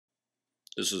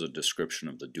This is a description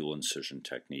of the dual incision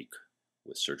technique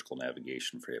with surgical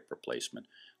navigation for hip replacement.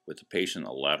 With the patient in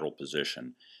a lateral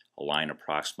position, a line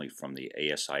approximately from the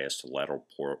ASIS to lateral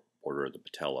border of the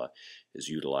patella is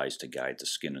utilized to guide the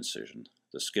skin incision.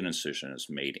 The skin incision is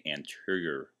made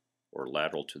anterior or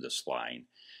lateral to this line,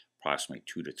 approximately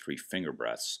 2 to 3 finger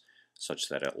breadths, such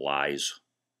that it lies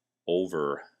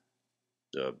over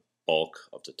the bulk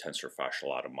of the tensor fasciae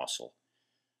lata muscle.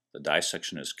 The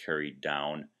dissection is carried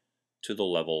down to the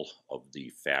level of the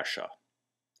fascia.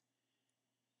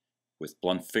 With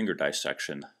blunt finger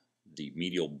dissection, the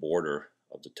medial border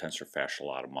of the tensor fasciae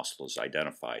lata muscle is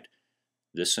identified.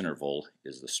 This interval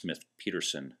is the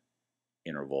Smith-Peterson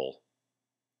interval.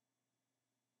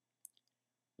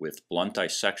 With blunt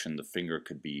dissection, the finger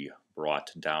could be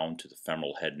brought down to the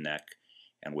femoral head neck,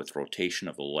 and with rotation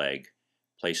of the leg,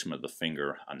 placement of the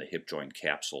finger on the hip joint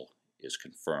capsule is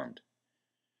confirmed.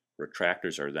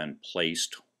 Retractors are then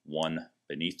placed, one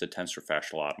beneath the tensor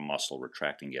fasciae lata muscle,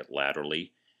 retracting it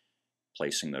laterally,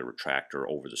 placing the retractor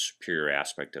over the superior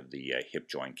aspect of the hip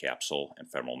joint capsule and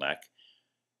femoral neck.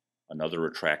 Another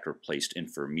retractor placed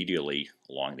inframedially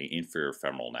along the inferior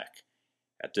femoral neck.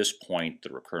 At this point, the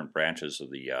recurrent branches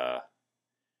of the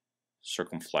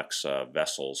circumflex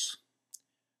vessels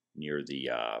near the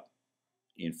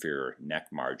inferior neck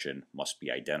margin must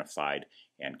be identified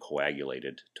and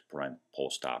coagulated to prevent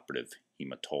postoperative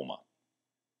hematoma.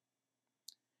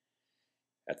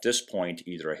 At this point,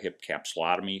 either a hip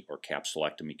capsulotomy or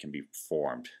capsulectomy can be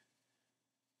performed.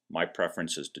 My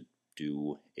preference is to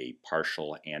do a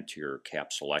partial anterior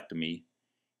capsulectomy,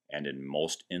 and in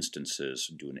most instances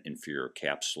do an inferior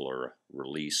capsular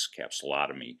release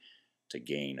capsulotomy to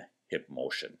gain hip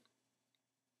motion.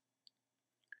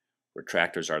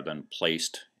 Retractors are then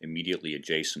placed immediately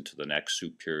adjacent to the neck,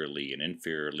 superiorly and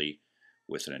inferiorly,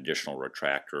 with an additional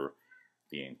retractor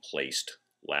being placed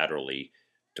laterally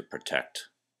to protect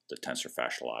the tensor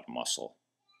fasciae lata muscle.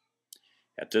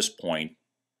 At this point,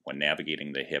 when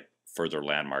navigating the hip, further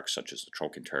landmarks such as the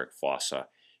trochanteric fossa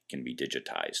can be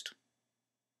digitized.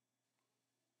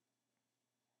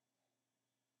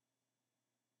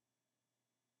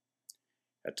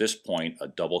 At this point, a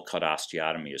double cut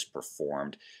osteotomy is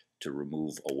performed to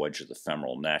remove a wedge of the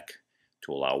femoral neck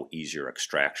to allow easier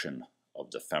extraction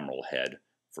of the femoral head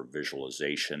for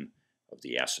visualization of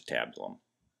the acetabulum.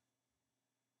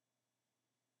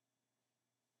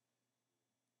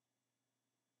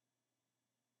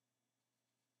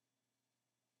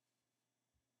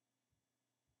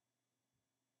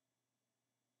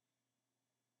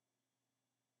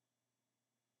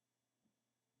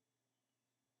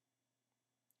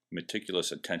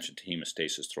 Meticulous attention to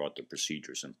hemostasis throughout the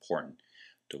procedure is important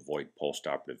to avoid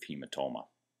postoperative hematoma.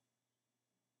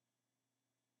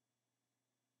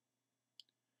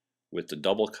 With the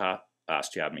double cut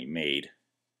osteotomy made,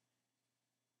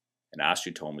 an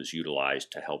osteotome is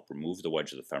utilized to help remove the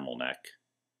wedge of the femoral neck,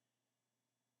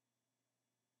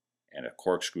 and a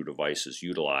corkscrew device is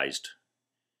utilized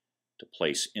to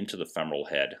place into the femoral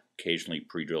head. Occasionally,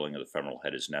 pre-drilling of the femoral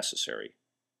head is necessary.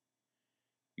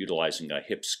 Utilizing a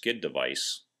hip skid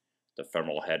device, the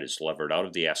femoral head is levered out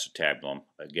of the acetabulum,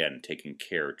 again taking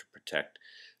care to protect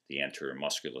the anterior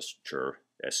musculature,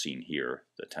 as seen here,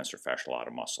 the tensor fasciae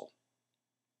lata muscle.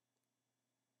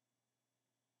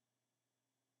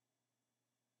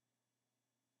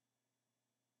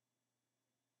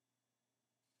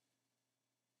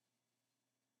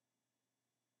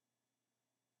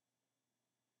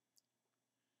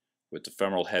 With the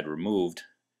femoral head removed,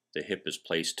 the hip is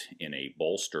placed in a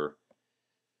bolster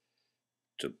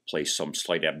to place some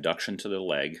slight abduction to the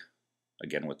leg,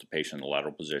 again with the patient in the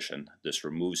lateral position. This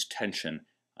removes tension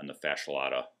on the fasciae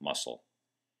lata muscle.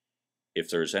 If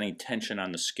there is any tension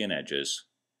on the skin edges,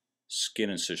 skin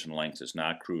incision length is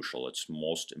not crucial. It's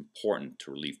most important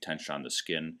to relieve tension on the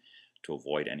skin to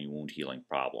avoid any wound healing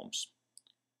problems.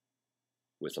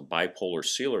 With a bipolar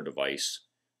sealer device,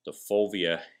 the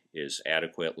fovea is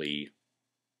adequately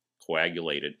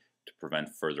coagulated to prevent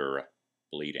further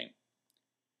bleeding.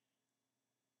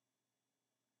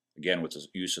 Again, with the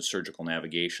use of surgical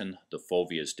navigation, the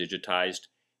fovea is digitized,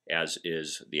 as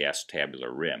is the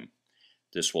acetabular rim.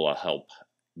 This will help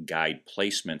guide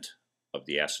placement of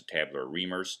the acetabular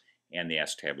reamers and the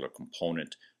acetabular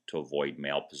component to avoid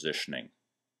malpositioning.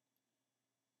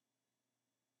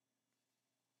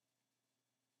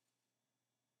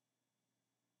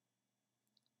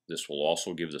 This will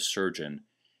also give the surgeon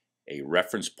a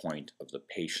reference point of the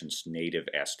patient's native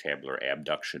acetabular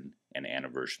abduction and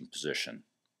anaversion position.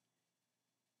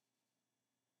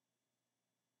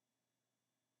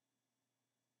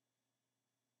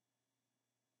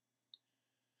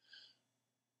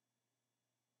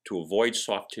 To avoid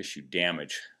soft tissue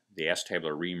damage, the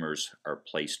acetabular reamers are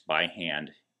placed by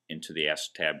hand into the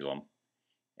acetabulum,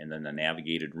 and then the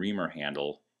navigated reamer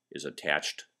handle is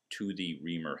attached to the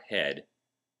reamer head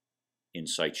in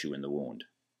situ in the wound.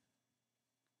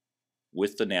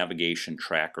 With the navigation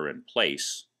tracker in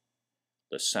place,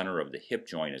 the center of the hip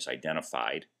joint is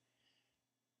identified.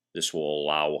 This will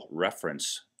allow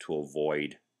reference to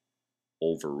avoid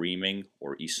over-reaming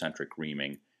or eccentric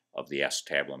reaming of the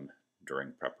acetabulum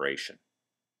during preparation.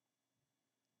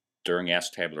 During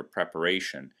acetabular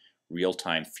preparation,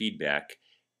 real-time feedback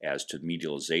as to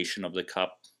medialization of the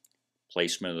cup,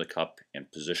 placement of the cup,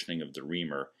 and positioning of the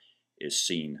reamer is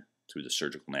seen through the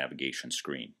surgical navigation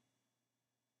screen.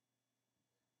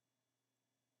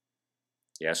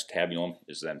 The acetabulum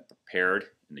is then prepared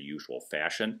in the usual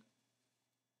fashion.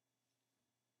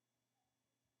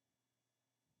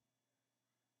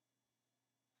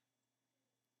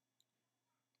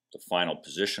 The final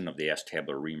position of the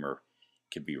acetabular reamer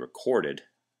can be recorded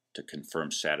to confirm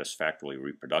satisfactory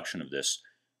reproduction of this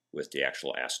with the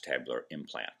actual acetabular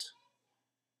implant.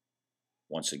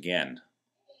 Once again,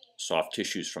 soft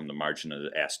tissues from the margin of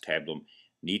the acetabulum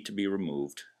need to be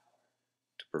removed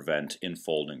to prevent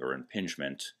infolding or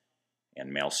impingement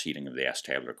and malseating of the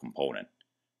acetabular component.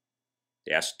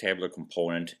 The acetabular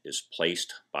component is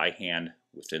placed by hand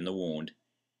within the wound,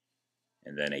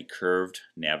 and then a curved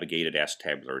navigated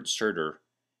acetabular inserter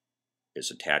is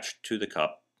attached to the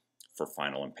cup for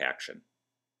final impaction.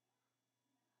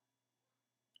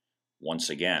 Once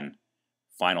again,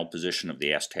 final position of the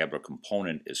acetabular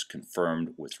component is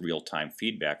confirmed with real-time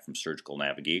feedback from surgical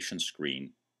navigation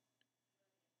screen,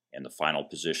 and the final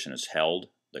position is held,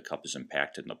 the cup is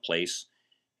impacted into place,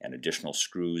 and additional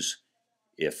screws,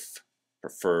 if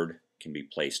preferred, can be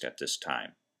placed at this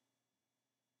time.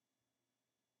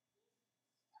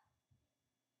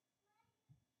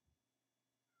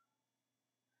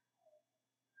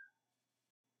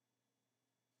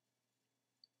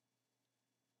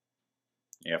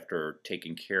 After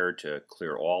taking care to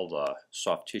clear all the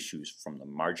soft tissues from the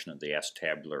margin of the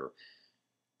acetabular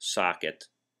socket,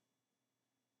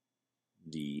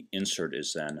 the insert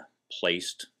is then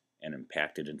placed and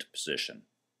impacted into position.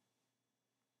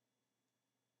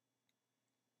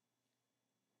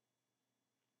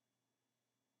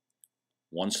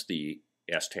 Once the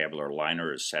acetabular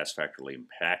liner is satisfactorily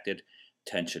impacted,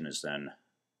 tension is then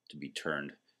to be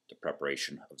turned to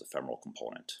preparation of the femoral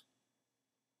component.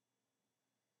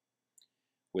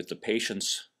 With the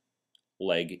patient's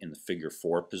leg in the figure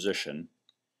 4 position,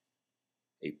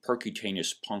 a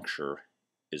percutaneous puncture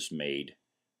is made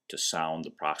to sound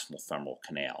the proximal femoral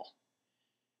canal.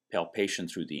 Palpation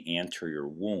through the anterior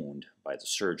wound by the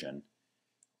surgeon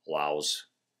allows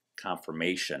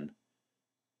confirmation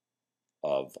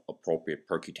of appropriate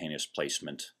percutaneous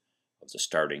placement of the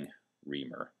starting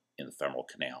reamer in the femoral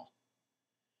canal.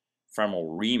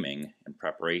 Femoral reaming and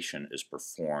preparation is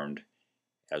performed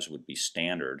as would be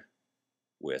standard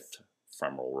with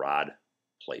femoral rod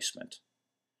placement.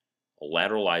 A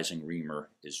lateralizing reamer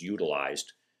is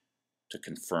utilized to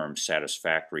confirm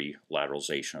satisfactory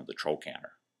lateralization of the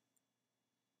trochanter.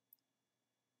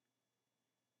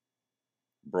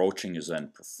 Broaching is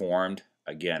then performed,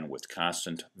 again with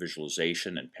constant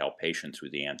visualization and palpation through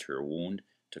the anterior wound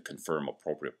to confirm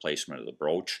appropriate placement of the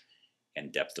broach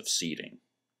and depth of seating.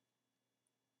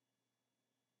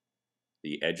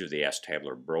 The edge of the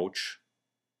acetabular broach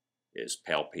is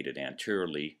palpated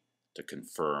anteriorly to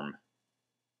confirm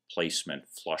placement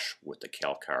flush with the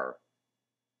calcar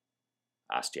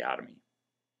osteotomy.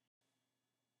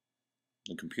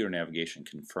 The computer navigation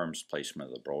confirms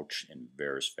placement of the broach in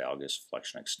varus valgus,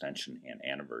 flexion extension, and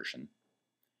anteversion.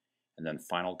 And then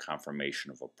final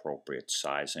confirmation of appropriate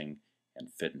sizing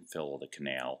and fit and fill of the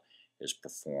canal is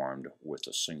performed with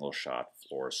a single shot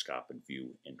fluoroscopic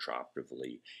view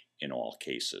intraoperatively in all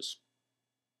cases.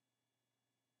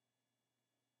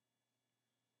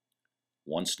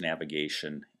 Once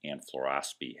navigation and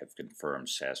fluoroscopy have confirmed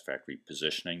satisfactory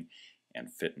positioning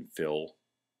and fit and fill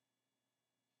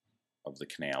of the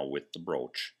canal with the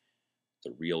broach,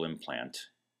 the real implant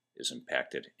is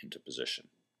impacted into position.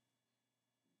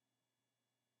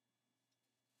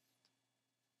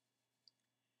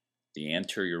 The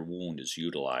anterior wound is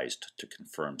utilized to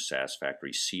confirm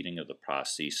satisfactory seating of the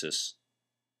prosthesis,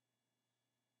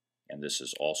 and this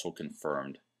is also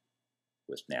confirmed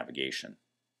with navigation.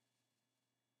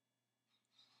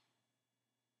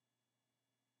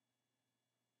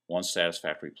 Once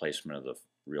satisfactory placement of the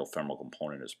real femoral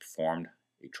component is performed,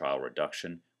 a trial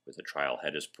reduction with a trial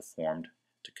head is performed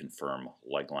to confirm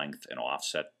leg length and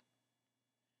offset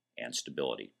and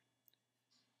stability.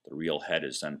 The real head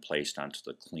is then placed onto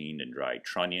the cleaned and dried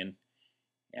trunnion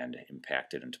and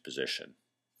impacted into position.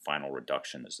 Final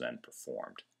reduction is then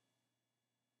performed.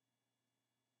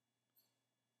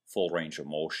 Full range of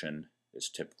motion is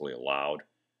typically allowed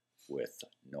with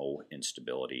no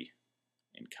instability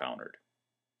encountered.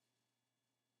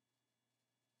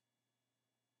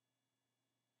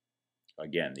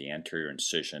 Again, the anterior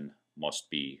incision must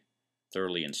be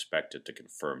thoroughly inspected to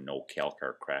confirm no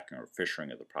calcar cracking or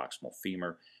fissuring of the proximal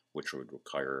femur, which would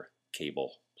require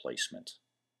cable placement.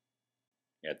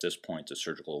 At this point, the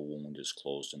surgical wound is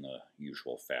closed in the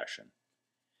usual fashion.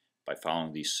 By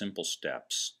following these simple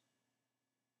steps,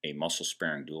 a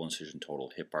muscle-sparing dual incision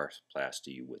total hip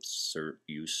arthroplasty with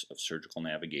use of surgical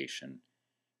navigation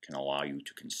can allow you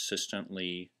to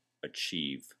consistently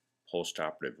achieve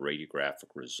postoperative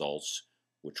radiographic results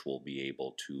which will be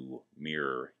able to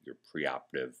mirror your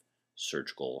preoperative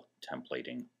surgical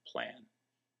templating plan.